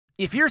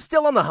If you're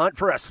still on the hunt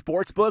for a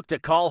sports book to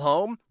call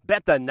home,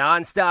 bet the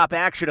nonstop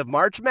action of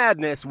March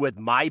Madness with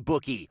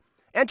MyBookie.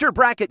 Enter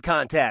bracket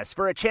contests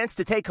for a chance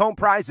to take home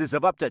prizes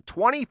of up to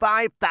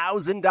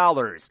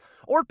 $25,000,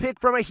 or pick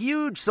from a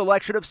huge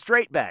selection of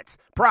straight bets,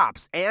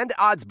 props, and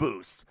odds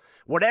boosts.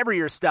 Whatever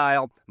your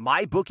style,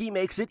 MyBookie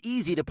makes it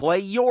easy to play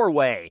your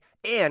way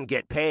and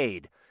get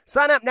paid.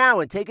 Sign up now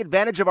and take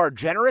advantage of our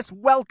generous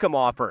welcome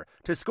offer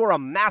to score a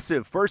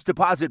massive first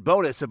deposit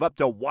bonus of up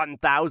to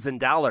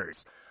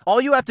 $1,000. All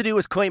you have to do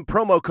is claim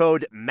promo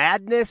code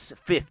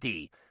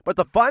MADNESS50. But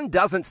the fun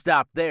doesn't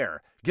stop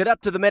there. Get up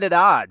to the minute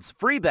odds,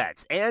 free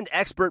bets, and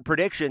expert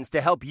predictions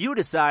to help you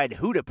decide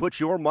who to put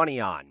your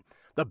money on.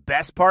 The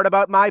best part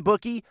about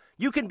MyBookie,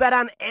 you can bet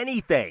on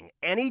anything,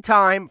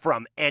 anytime,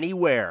 from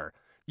anywhere.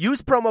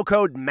 Use promo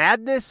code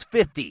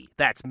MADNESS50,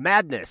 that's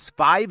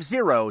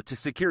MADNESS50, to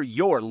secure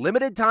your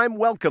limited time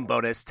welcome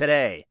bonus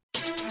today.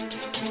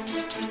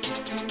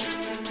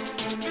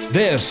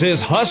 This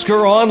is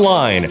Husker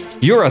Online,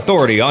 your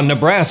authority on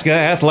Nebraska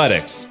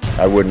athletics.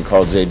 I wouldn't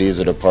call JD's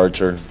a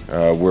departure.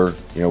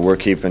 We're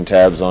keeping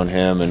tabs on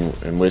him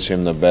and wish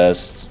him the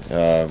best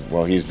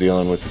while he's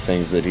dealing with the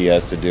things that he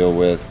has to deal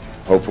with.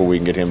 Hopefully we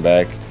can get him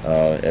back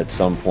at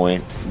some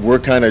point. We're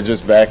kind of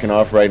just backing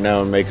off right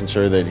now and making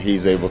sure that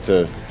he's able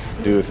to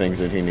do the things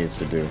that he needs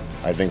to do.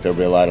 I think there'll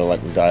be a lot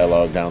of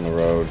dialogue down the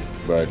road,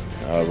 but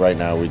right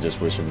now we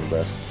just wish him the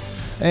best.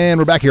 And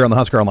we're back here on the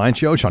Husker Online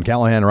Show. Sean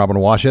Callahan, Robin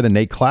Washut, and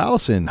Nate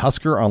Klaus, and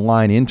Husker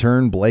Online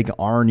intern Blake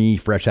Arney,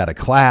 fresh out of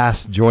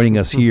class, joining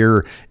us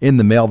here in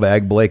the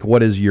mailbag. Blake,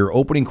 what is your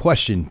opening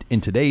question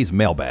in today's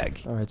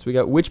mailbag? All right, so we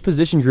got which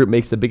position group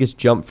makes the biggest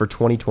jump for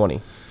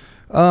 2020?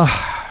 I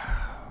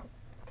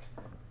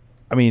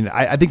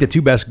think the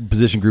two best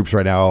position groups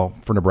right now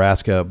for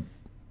Nebraska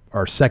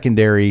are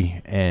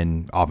secondary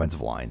and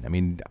offensive line. I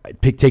mean,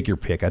 take your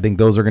pick. I think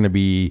those are going to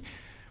be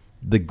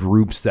the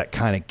groups that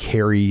kind of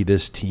carry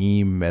this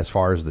team as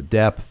far as the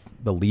depth,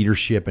 the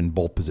leadership in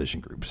both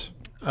position groups.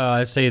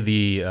 I'd say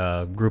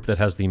the group that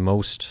has the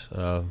most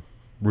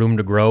room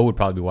to grow would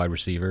probably be wide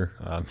receiver.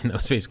 That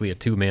was basically a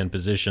two-man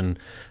position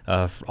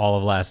for all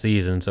of last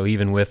season. So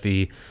even with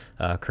the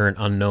current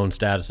unknown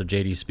status of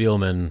J.D.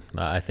 Spielman,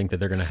 I think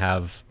that they're going to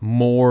have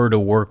more to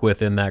work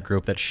with in that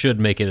group that should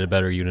make it a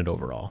better unit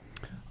overall.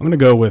 I'm going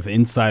to go with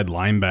inside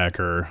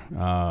linebacker.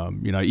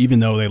 Even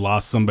though they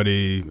lost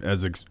somebody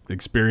as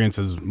experienced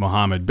as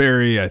Mohamed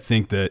Berry, I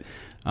think that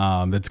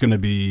it's going to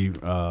be,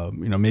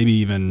 maybe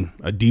even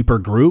a deeper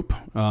group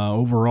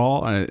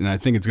overall. And I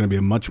think it's going to be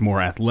a much more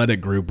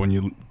athletic group when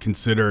you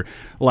consider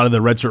a lot of the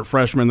redshirt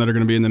freshmen that are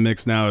going to be in the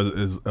mix now,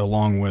 is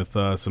along with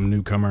some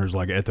newcomers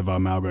like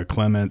Etava Malga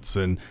Clements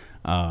and,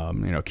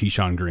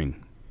 Keyshawn Green.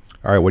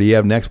 All right, what do you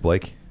have next,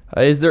 Blake?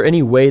 Is there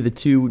any way the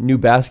two new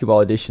basketball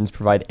additions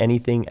provide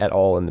anything at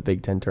all in the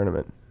Big Ten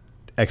tournament?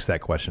 X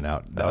that question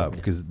out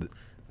because,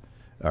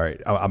 all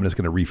right, I'm just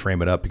going to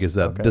reframe it up because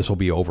this will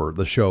be over.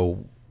 The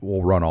show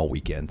will run all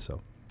weekend.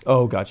 So.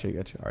 Oh,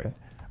 gotcha. All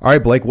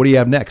right, Blake, what do you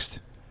have next?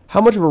 How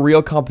much of a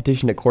real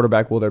competition at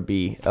quarterback will there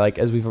be?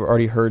 As we've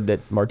already heard that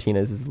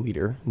Martinez is the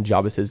leader and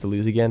job is his to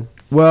lose again.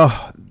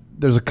 Well,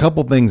 there's a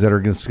couple things that are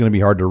going to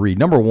be hard to read.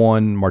 Number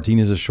one,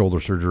 Martinez's shoulder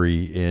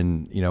surgery,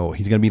 and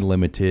he's going to be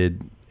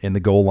limited in the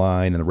goal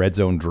line and the red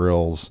zone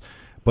drills.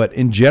 But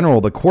in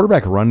general, the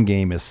quarterback run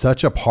game is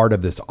such a part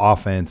of this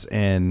offense,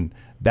 and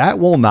that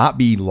will not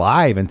be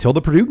live until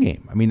the Purdue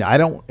game. I mean, I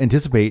don't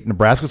anticipate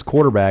Nebraska's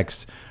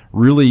quarterbacks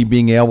really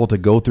being able to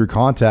go through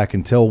contact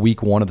until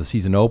week one of the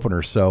season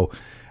opener. So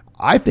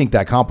I think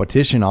that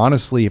competition,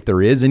 honestly, if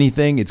there is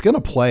anything, it's going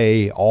to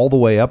play all the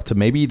way up to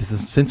maybe the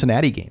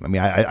Cincinnati game. I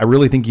mean, I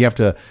really think you have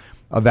to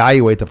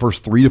evaluate the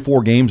first 3 to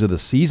 4 games of the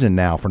season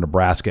now for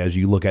Nebraska as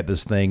you look at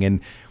this thing.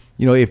 And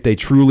if they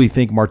truly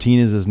think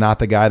Martinez is not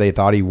the guy they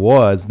thought he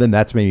was, then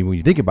that's maybe when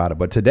you think about it.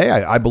 But today,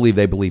 I believe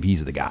they believe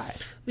he's the guy.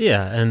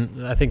 Yeah,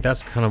 and I think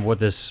that's kind of what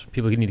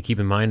people need to keep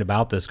in mind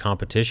about this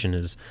competition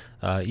is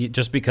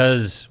just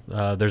because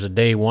there's a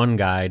day one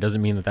guy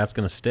doesn't mean that that's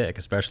going to stick,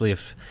 especially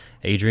if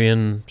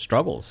Adrian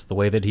struggles the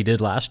way that he did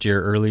last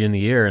year early in the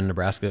year, and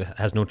Nebraska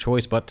has no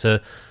choice but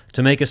to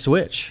make a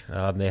switch.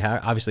 They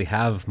obviously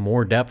have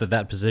more depth at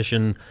that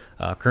position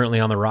currently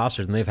on the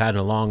roster than they've had in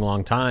a long,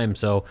 long time.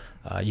 So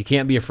you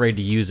can't be afraid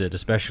to use it,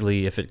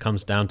 especially if it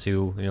comes down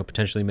to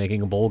potentially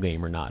making a bowl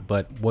game or not.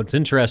 But what's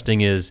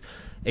interesting is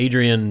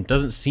Adrian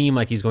doesn't seem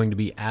like he's going to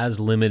be as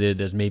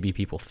limited as maybe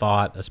people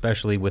thought,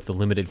 especially with the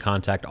limited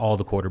contact all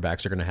the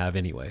quarterbacks are going to have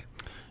anyway.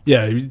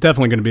 Yeah, he's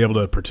definitely going to be able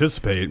to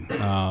participate.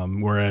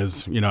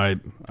 Whereas, I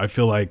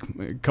feel like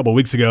a couple of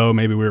weeks ago,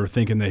 maybe we were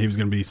thinking that he was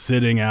going to be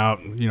sitting out,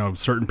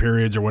 certain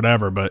periods or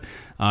whatever. But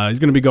he's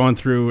going to be going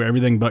through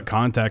everything but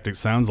contact, it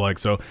sounds like.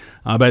 So,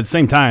 but at the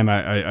same time,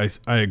 I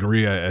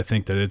agree. I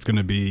think that it's going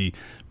to be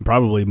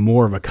probably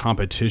more of a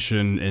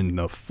competition in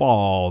the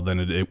fall than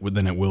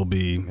it will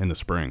be in the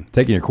spring.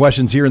 Taking your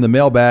questions here in the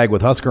mailbag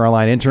with Husker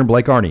Online intern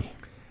Blake Arney.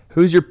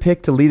 Who's your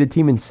pick to lead the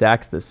team in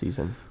sacks this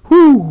season?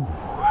 Whew.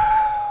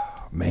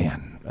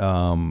 Man,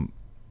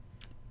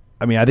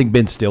 I mean, I think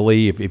Ben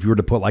Stilley, if you were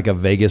to put like a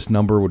Vegas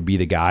number, would be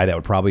the guy that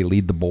would probably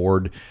lead the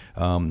board.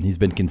 He's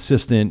been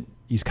consistent.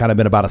 He's kind of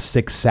been about a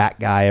 6 sack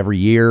guy every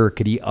year.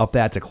 Could he up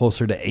that to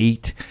closer to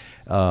 8?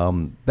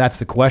 That's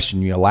the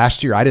question.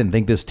 Last year I didn't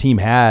think this team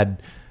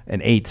had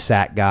an 8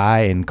 sack guy,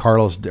 and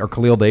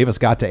Khalil Davis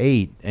got to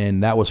 8,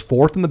 and that was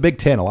 4th in the Big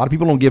Ten. A lot of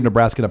people don't give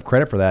Nebraska enough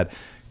credit for that.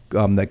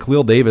 That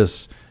Khalil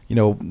Davis,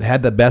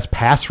 had the best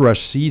pass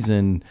rush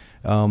season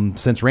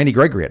since Randy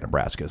Gregory at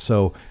Nebraska.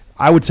 So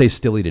I would say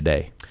Stilley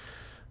today.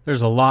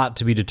 There's a lot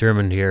to be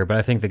determined here, but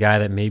I think the guy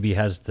that maybe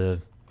has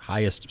the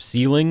highest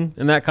ceiling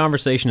in that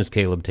conversation is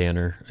Caleb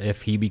Tanner.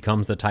 If he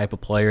becomes the type of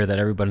player that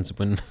everybody's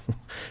been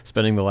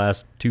spending the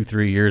last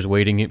 2-3 years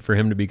waiting for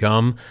him to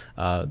become,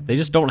 they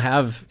just don't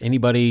have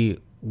anybody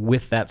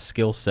with that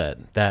skill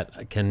set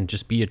that can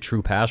just be a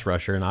true pass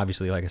rusher. And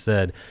obviously, like I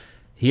said,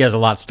 he has a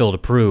lot still to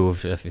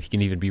prove if he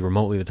can even be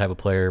remotely the type of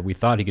player we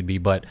thought he could be.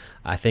 But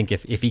I think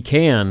if he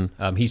can,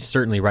 he's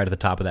certainly right at the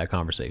top of that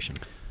conversation.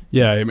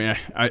 Yeah, I mean,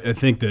 I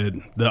think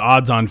that the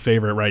odds-on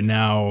favorite right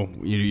now,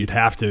 you'd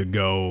have to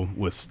go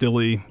with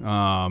Stilley.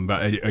 But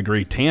I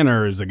agree,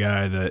 Tanner is a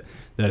guy that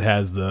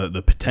has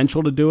the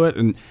potential to do it.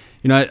 And,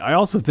 I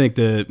also think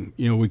that,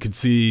 we could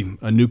see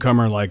a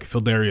newcomer like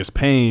Phildarius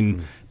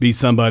Payne be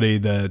somebody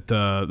that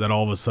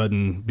all of a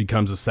sudden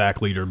becomes a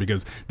sack leader,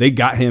 because they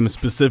got him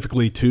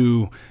specifically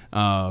to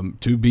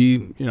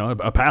be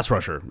a pass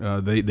rusher.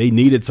 They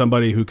needed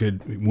somebody who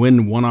could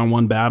win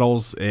one-on-one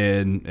battles,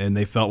 and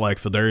they felt like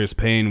Phildarius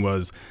Payne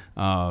was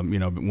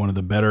one of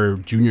the better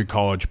junior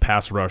college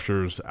pass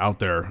rushers out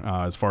there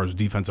as far as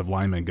defensive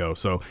linemen go.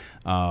 So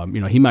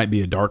he might be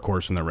a dark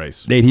horse in the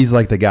race. Nate, he's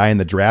like the guy in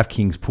the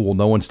DraftKings pool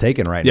no one's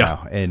taking right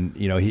now. And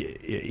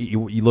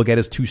you look at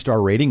his 2-star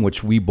rating,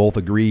 which we both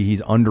agree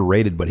he's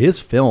underrated, but his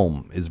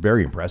film is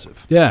very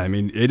impressive. Yeah, I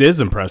mean, it is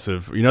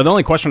impressive. The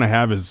only question I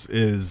have is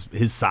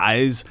his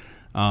size.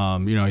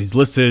 He's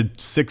listed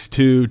 6'2",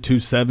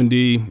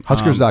 270.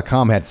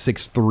 Huskers.com had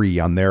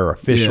 6'3" on their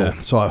official,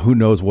 so who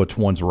knows which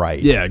one's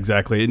right. Yeah,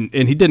 exactly.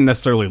 And he didn't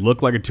necessarily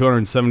look like a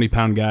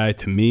 270-pound guy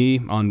to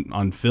me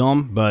on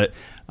film, but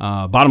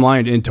bottom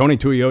line, and Tony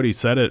Tuioti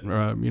said it,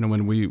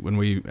 when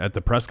we at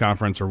the press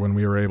conference, or when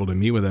we were able to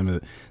meet with him,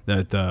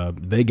 that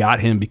they got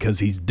him because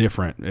he's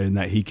different and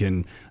that he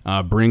can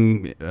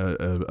bring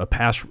a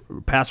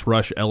pass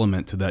rush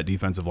element to that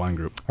defensive line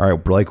group. All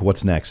right, Blake,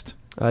 what's next?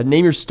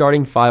 Name your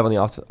starting 5 on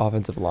the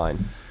offensive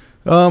line.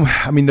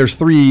 There's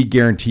 3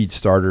 guaranteed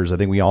starters. I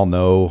think we all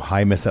know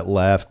Hymas at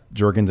left,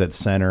 Jerkins at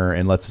center,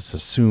 and let's just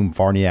assume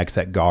Farniak's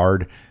at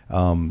guard.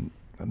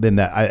 Then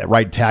that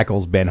right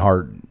tackle's Ben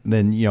Hart.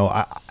 Then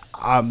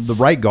the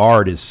right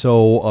guard is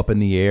so up in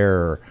the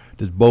air.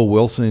 Does Bo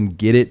Wilson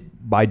get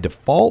it by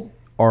default,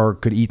 or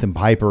could Ethan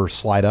Piper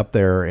slide up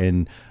there?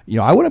 And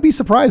I wouldn't be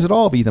surprised at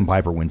all if Ethan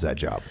Piper wins that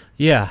job.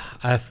 Yeah,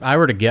 if I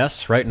were to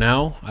guess right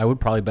now, I would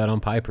probably bet on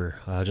Piper,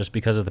 just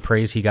because of the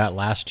praise he got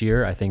last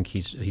year. I think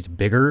he's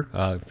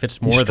bigger,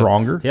 fits more. He's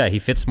stronger. He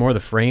fits more the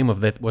frame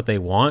of what they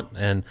want,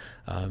 and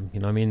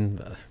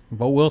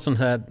Bo Wilson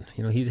had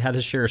he's had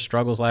his share of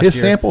struggles last year. His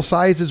sample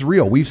size is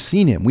real. We've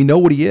seen him. We know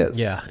what he is.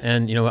 Yeah,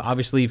 and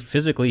obviously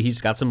physically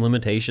he's got some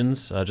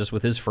limitations just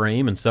with his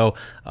frame, and so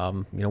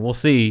we'll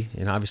see.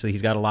 And obviously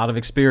he's got a lot of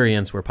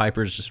experience where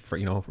Piper's just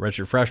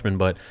redshirt freshman,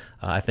 but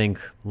I think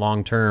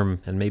long term,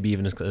 and maybe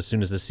even as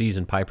soon as this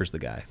season, Piper's the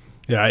guy.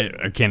 Yeah,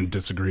 I can't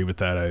disagree with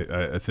that.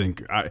 I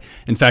think,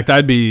 in fact,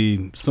 I'd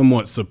be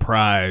somewhat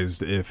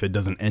surprised if it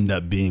doesn't end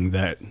up being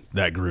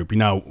that group.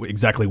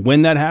 Exactly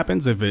when that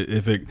happens, if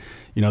it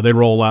they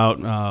roll out,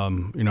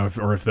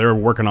 if they're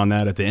working on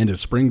that at the end of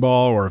spring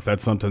ball, or if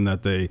that's something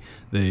that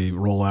they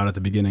roll out at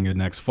the beginning of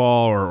next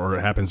fall, or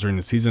it happens during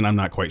the season, I'm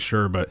not quite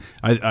sure. But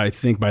I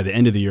think by the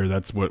end of the year,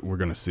 that's what we're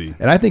going to see.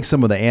 And I think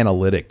some of the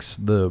analytics,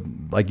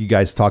 like you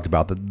guys talked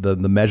about, the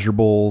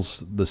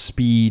measurables, the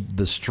speed,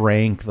 the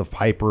strength of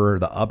Piper,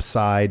 the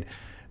upside,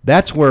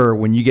 that's where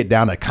when you get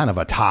down to kind of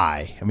a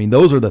tie,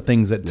 those are the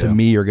things that to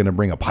me are going to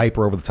bring a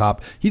Piper over the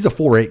top. He's a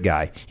 4'8"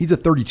 guy. He's a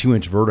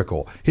 32-inch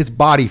vertical. His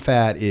body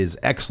fat is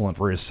excellent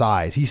for his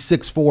size. He's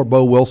 6'4".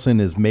 Bo Wilson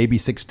is maybe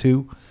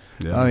 6'2".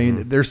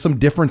 Yeah. There's some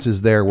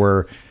differences there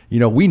where,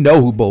 we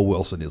know who Bo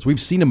Wilson is. We've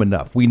seen him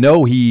enough. We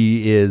know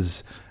he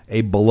is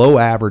a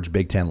below-average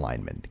Big Ten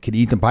lineman. Could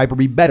Ethan Piper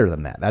be better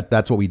than that?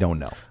 That's what we don't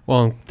know.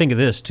 Well, think of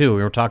this, too.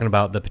 We were talking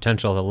about the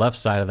potential of the left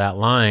side of that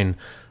line.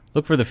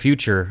 Look for the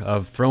future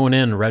of throwing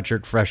in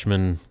redshirt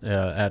freshmen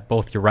at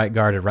both your right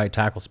guard and right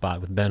tackle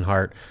spot with Ben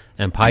Hart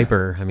and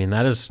Piper.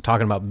 That is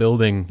talking about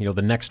building,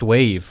 the next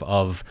wave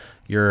of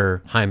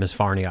your Hymas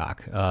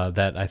Farniak.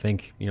 That I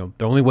think, the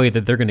only way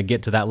that they're going to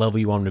get to that level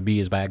you want them to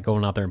be is by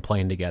going out there and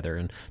playing together,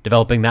 and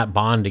developing that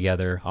bond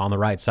together on the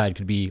right side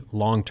could be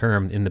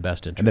long-term in the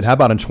best interest. And then how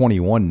about in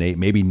 21, Nate,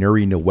 maybe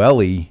Nuri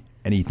Noeli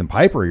and Ethan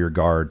Piper are your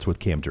guards with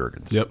Cam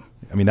Jurgens? Yep.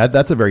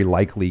 That's a very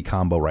likely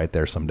combo right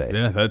there someday.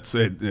 Yeah, that's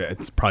it.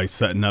 It's probably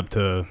setting up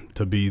to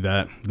to be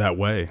that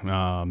way.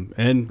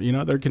 And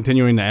they're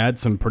continuing to add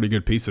some pretty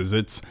good pieces.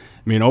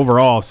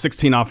 Overall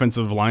 16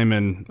 offensive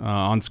linemen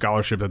on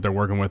scholarship that they're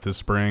working with this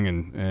spring,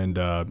 and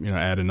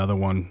add another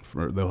one.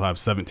 They'll have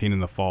 17 in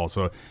the fall.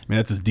 So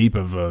that's as deep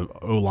of a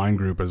O-line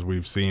group as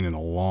we've seen in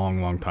a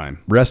long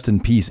time. Rest in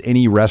peace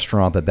any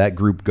restaurant that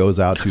group goes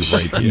out to for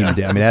a team.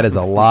 Yeah. That is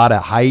a lot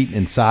of height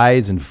and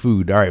size and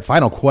food. All right,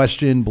 final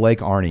question, Blake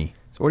Arney.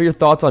 So what are your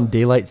thoughts on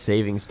daylight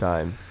savings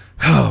time?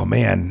 Oh,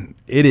 man.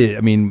 It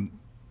is.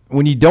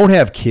 When you don't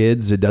have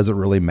kids, it doesn't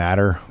really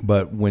matter.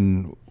 But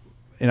and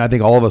I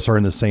think all of us are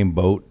in the same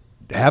boat,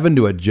 having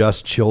to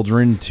adjust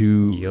children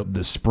to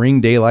the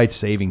spring daylight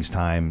savings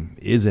time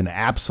is an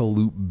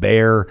absolute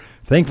bear.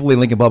 Thankfully,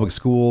 Lincoln Public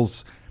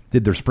Schools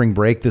did their spring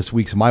break this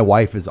week, so my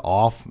wife is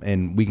off,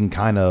 and we can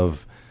kind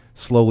of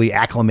slowly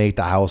acclimate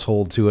the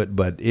household to it.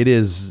 But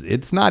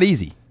it's not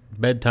easy.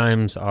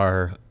 Bedtimes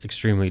are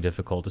extremely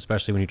difficult,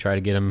 especially when you try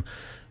to get them,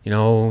 at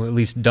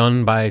least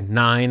done by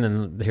 9,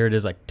 and here it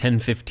is like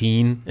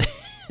 10:15.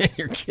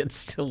 Your kid's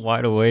still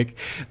wide awake.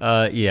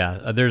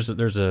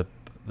 There's a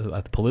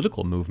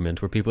political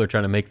movement where people are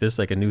trying to make this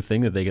like a new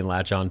thing that they can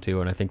latch onto,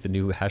 and I think the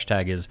new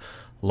hashtag is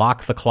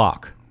lock the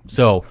clock.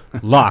 So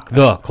lock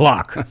the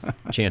clock,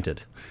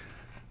 chanted.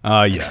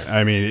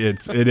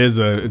 It's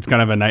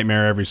kind of a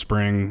nightmare every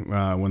spring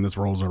when this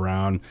rolls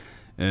around.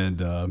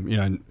 And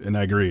and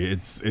I agree.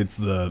 It's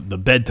the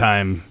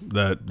bedtime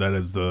that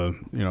is the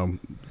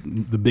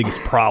biggest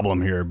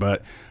problem here.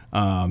 But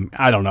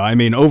I don't know.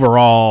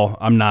 Overall,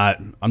 I'm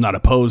not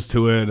opposed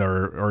to it.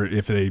 Or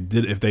if they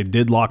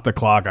did lock the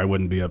clock, I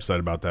wouldn't be upset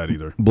about that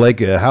either.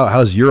 Blake,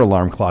 how's your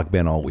alarm clock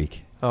been all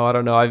week? Oh, I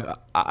don't know.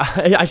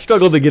 I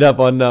struggled to get up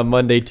on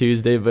Monday,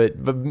 Tuesday, but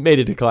made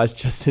it to class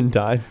just in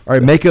time. All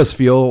right, make us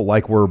feel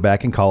like we're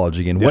back in college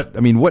again. Yeah.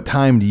 What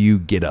time do you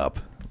get up?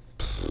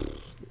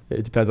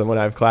 It depends on when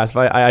I have class. If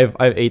I have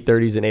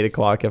 8:30s and 8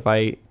 o'clock. If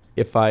I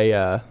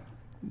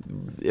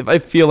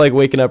feel like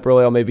waking up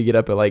early, I'll maybe get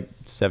up at like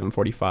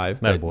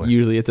 7:45. But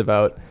usually it's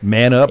about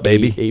man up,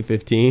 baby.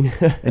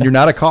 8:15. And you're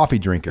not a coffee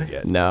drinker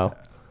yet. No.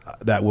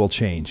 That will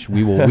change.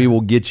 We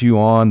will get you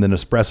on the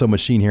Nespresso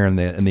machine here in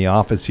the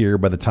office here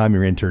by the time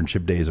your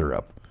internship days are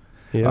up.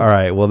 Yeah. All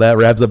right. Well, that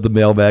wraps up the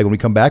mailbag. When we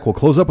come back, we'll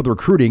close up with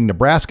recruiting.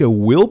 Nebraska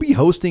will be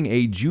hosting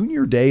a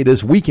junior day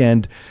this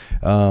weekend.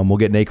 We'll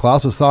get Nate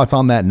Klaus's thoughts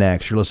on that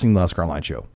next. You're listening to the Husker Online Show.